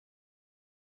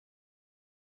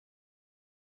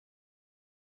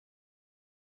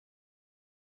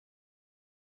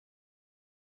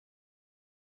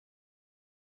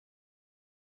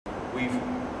we've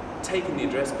taken the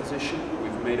address position,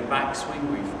 we've made a backswing,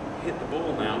 we've hit the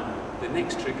ball now. The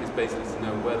next trick is basically to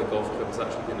know where the golf club is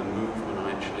actually going to move when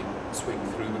I actually swing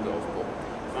through the golf ball.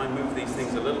 If I move these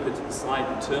things a little bit to the side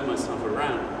and turn myself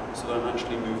around so that I'm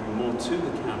actually moving more to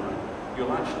the camera,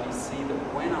 you'll actually see that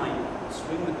when I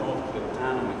swing the golf club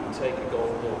down, and we can take a golf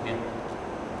ball here,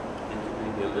 it may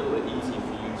be a little bit easier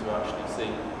for you to actually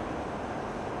see.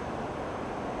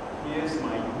 Here's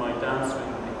my downswing.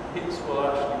 The hips will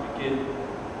actually begin,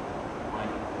 my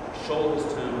shoulders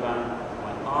turn back,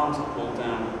 my arms are pulled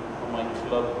down, and my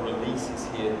club releases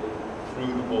here through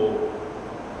the ball.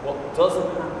 What doesn't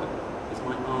happen is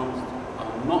my arms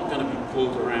are not going to be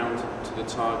pulled around to the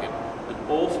target. An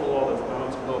awful lot of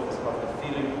amateur golfers have the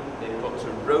feeling they've got to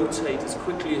rotate as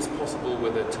quickly as possible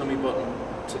with their tummy button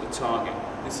to the target.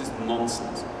 This is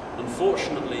nonsense.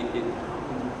 Unfortunately, it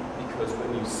happens because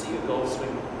when you see a golf swing,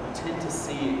 you tend to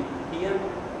see it here,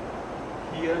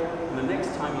 here, and the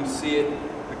next time you see it,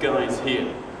 the guy's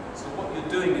here. So what you're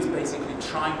doing is basically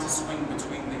trying to swing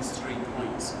between these 3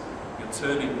 points. You're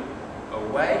turning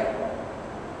away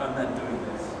and then doing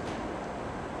this.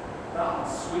 That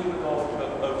will swing the golf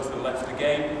club over to the left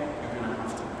again. You're going to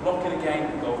have to block it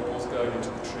again. The golf ball's going into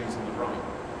the trees on the right.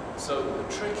 So the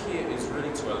trick here is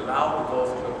really to allow the golf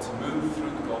club to move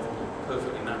through the golf ball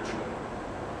perfectly naturally.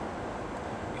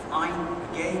 If I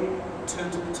again turn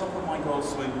to the top of my golf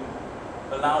swing,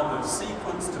 allow the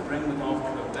sequence to bring the golf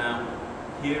club down.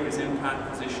 Here is impact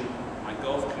position. My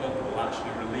golf club will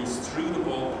actually release through the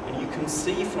ball, and you can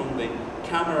see from the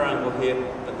camera angle here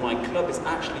that my club is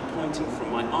actually pointing from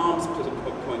my arms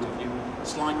point of view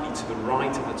slightly to the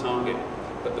right of the target.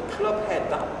 But the club head,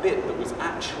 that bit that was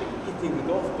actually hitting the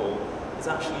golf ball, has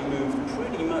actually moved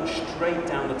pretty much straight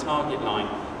down the target line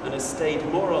and has stayed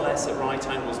more or less at right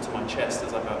angles to my chest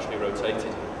as I've actually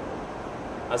rotated.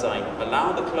 As I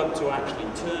allow the club to actually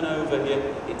turn over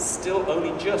here, it's still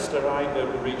only just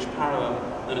reach parallel,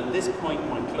 and at this point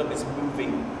my club is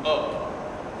moving up.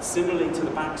 Similarly to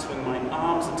the backswing, my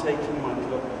arms are taking my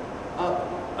club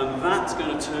up, and that's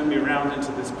going to turn me around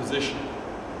into this position.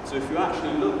 So if you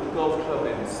actually look at the golf club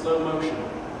in slow motion,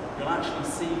 you'll actually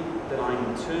see that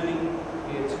I'm turning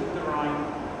here to the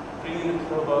right, bringing the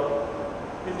club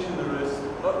up, pinching the wrist,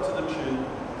 up to the chin,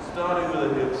 starting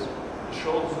with the hips. The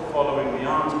shoulders are following, the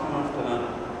arms come after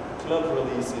that, the club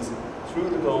releases through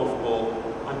the golf ball.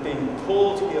 I'm being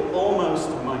pulled here almost,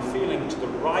 my feeling, to the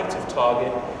right of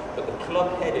target, but the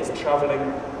club head is travelling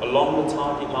along the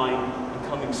target line and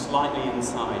coming slightly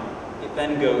inside. It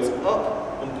then goes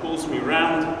up and pulls me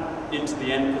round into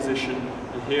the end position,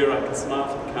 and here I can smile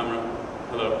for the camera,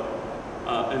 hello.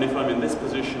 And if I'm in this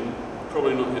position,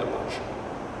 probably not hit a bunch.